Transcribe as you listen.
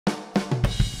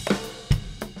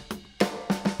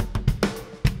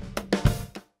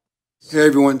Hey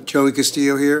everyone, Joey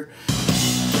Castillo here.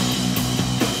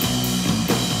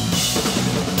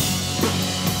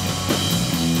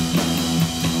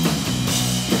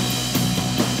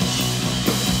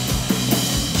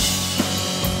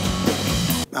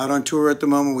 Out on tour at the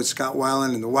moment with Scott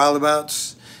Weiland and the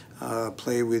Wildabouts.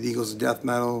 Play with Eagles of Death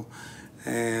Metal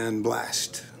and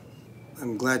Bl'ast.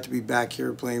 I'm glad to be back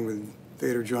here playing with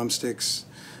Vater Drumsticks.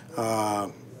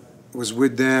 Was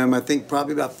with them, I think,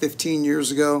 probably about 15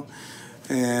 years ago,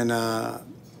 and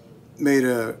made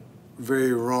a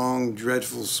very wrong,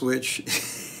 dreadful switch.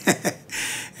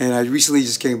 And I recently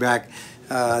just came back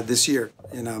this year,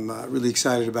 and I'm really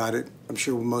excited about it. I'm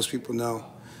sure most people know.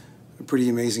 A pretty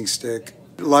amazing stick.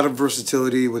 A lot of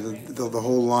versatility with the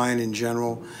whole line in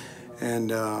general,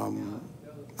 and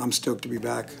I'm stoked to be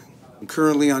back. I'm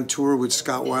currently on tour with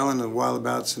Scott Weiland and the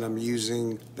Wildabouts, and I'm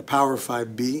using the Power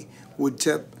 5B wood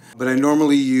tip, but I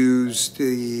normally use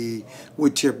the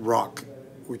wood tip rock,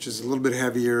 which is a little bit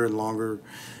heavier and longer,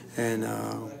 and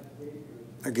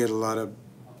I get a lot of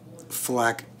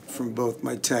flack from both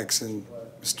my techs and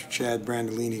Mr. Chad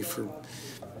Brandolini for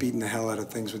beating the hell out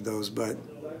of things with those, but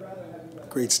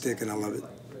great stick and I love it.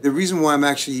 The reason why I'm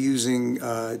actually using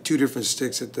two different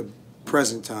sticks at the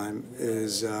present time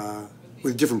is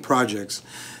with different projects.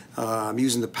 I'm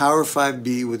using the Power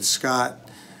 5B with Scott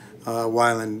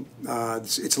Weiland.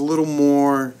 It's a little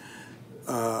more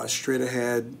straight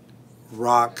ahead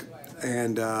rock,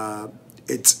 and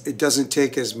it doesn't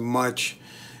take as much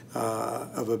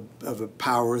of a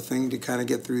power thing to kind of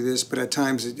get through this, but at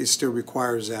times it still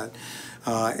requires that.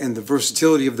 And the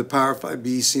versatility of the Power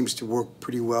 5B seems to work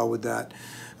pretty well with that.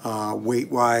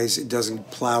 Weight-wise, it doesn't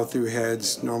plow through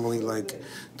heads normally like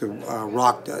the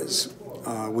rock does,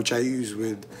 which I use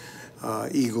with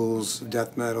Eagles,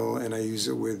 Death Metal, and I use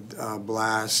it with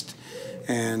Bl'ast,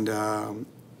 and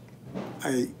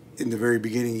I, in the very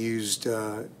beginning, used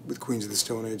with Queens of the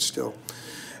Stone Age still.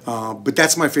 But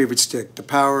that's my favorite stick. The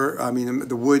Power,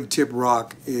 the wood tip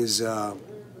rock is,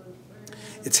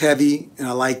 it's heavy, and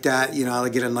I like that. You know, I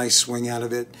get a nice swing out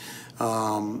of it.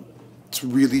 It's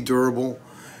really durable.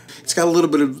 It's got a little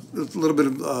bit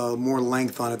of more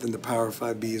length on it than the Power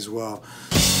 5B as well.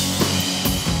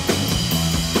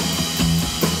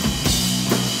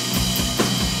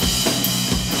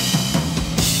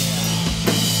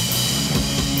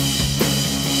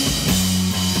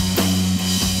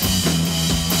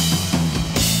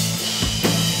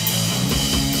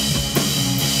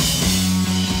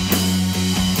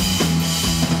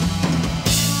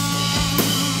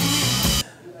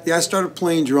 Yeah, I started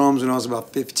playing drums when I was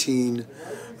about 15.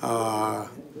 Kind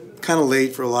of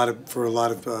late for a lot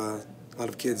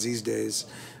of kids these days.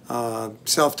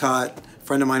 Self-taught. A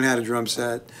friend of mine had a drum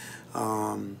set.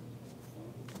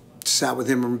 Sat with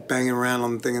him banging around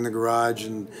on the thing in the garage,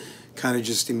 and kind of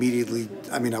just immediately.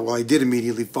 I did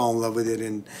immediately fall in love with it,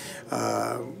 and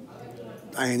I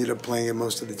ended up playing it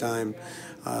most of the time.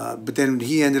 But then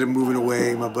he ended up moving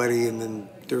away, my buddy, and then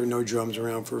there were no drums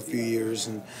around for a few years,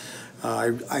 and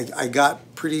I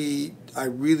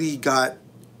really got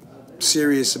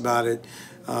serious about it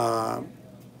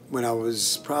when I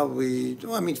was probably,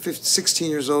 16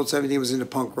 years old, 17, was into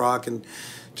punk rock and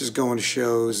just going to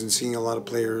shows and seeing a lot of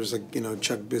players like,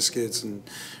 Chuck Biscuits and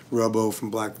Rubbo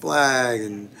from Black Flag,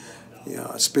 and,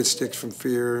 Spit Sticks from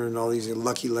Fear, and all these,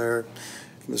 Lucky Lair,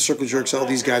 the Circle Jerks. All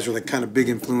these guys were like kind of big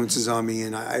influences on me,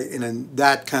 and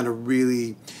that kind of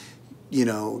really,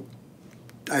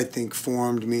 I think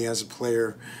formed me as a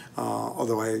player,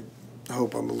 although I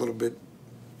hope I'm a little bit,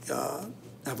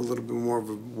 have a little bit more of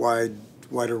a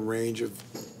wider range of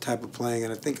type of playing,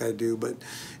 and I think I do, but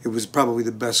it was probably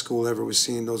the best school ever, was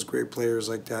seeing those great players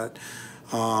like that.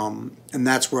 And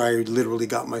that's where I literally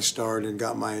got my start and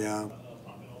got my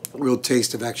real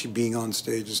taste of actually being on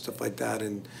stage and stuff like that,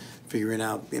 and figuring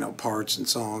out, parts and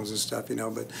songs and stuff,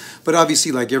 but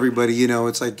obviously, like everybody,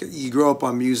 it's like you grow up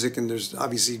on music, and there's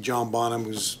obviously John Bonham,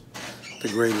 who's the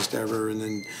greatest ever, and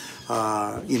then,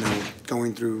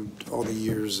 going through all the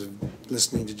years of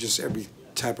listening to just every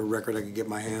type of record I could get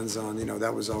my hands on,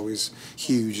 that was always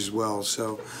huge as well.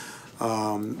 So,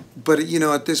 but,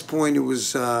 at this point, it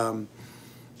was,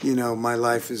 my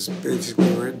life is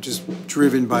basically just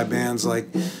driven by bands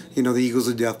like, the Eagles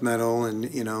of Death Metal, and,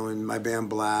 and my band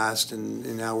Bl'ast,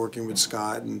 and now working with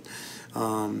Scott, and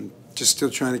just still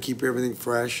trying to keep everything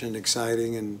fresh and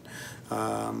exciting, and,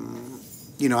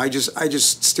 I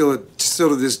just still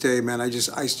to this day, man, I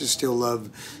just still love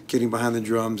getting behind the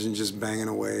drums and just banging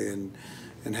away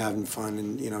and having fun,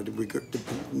 and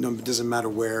it doesn't matter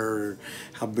where or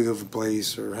how big of a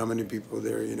place or how many people are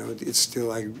there. It's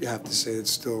still, I have to say,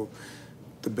 it's still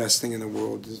the best thing in the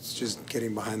world. It's just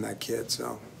getting behind that kid.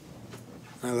 So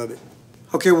I love it.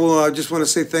 Okay, well, I just want to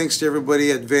say thanks to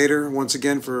everybody at Vater once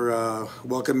again for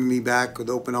welcoming me back with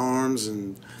open arms,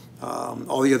 and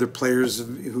all the other players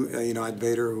who at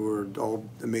Vater, who are all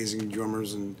amazing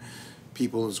drummers and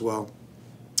people as well.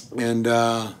 And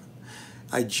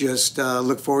I just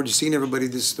look forward to seeing everybody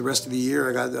the rest of the year.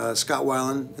 I got Scott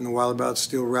Weiland and the Wildabouts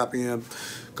still wrapping up,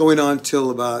 going on till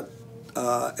about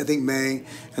I think May,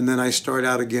 and then I start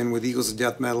out again with Eagles of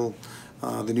Death Metal.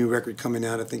 The new record coming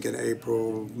out, I think, in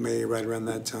April, May, right around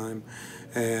that time.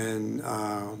 And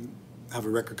have a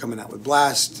record coming out with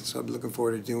Bl'ast, so I'm looking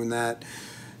forward to doing that.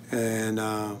 And,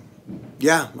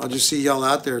 yeah, I'll just see y'all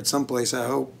out there at some place, I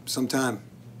hope, sometime.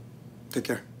 Take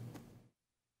care.